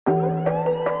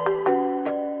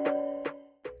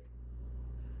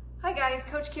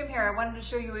Coach Kim here. I wanted to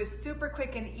show you a super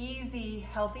quick and easy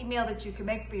healthy meal that you can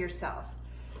make for yourself.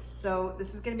 So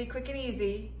this is gonna be quick and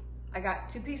easy. I got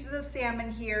 2 pieces of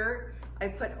salmon here.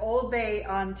 I've put Old Bay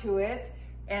onto it,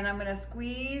 and I'm gonna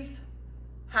squeeze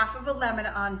half of a lemon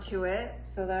onto it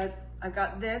so that I've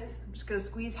got this. I'm just gonna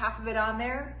squeeze half of it on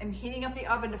there and heating up the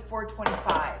oven to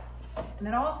 425. And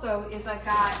then also is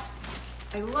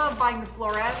I love buying the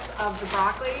florets of the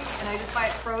broccoli, and I just buy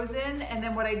it frozen. And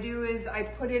then what I do is I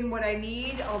put in what I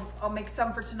need. I'll make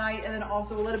some for tonight, and then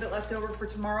also a little bit left over for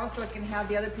tomorrow so I can have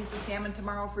the other piece of salmon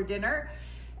tomorrow for dinner.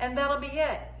 And that'll be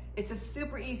it. It's a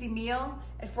super easy meal.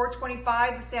 At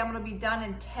 425, the salmon will be done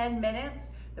in 10 minutes.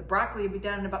 The broccoli will be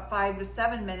done in about 5 to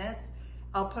 7 minutes.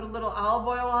 I'll put a little olive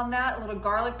oil on that, a little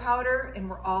garlic powder, and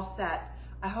we're all set.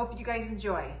 I hope you guys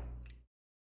enjoy.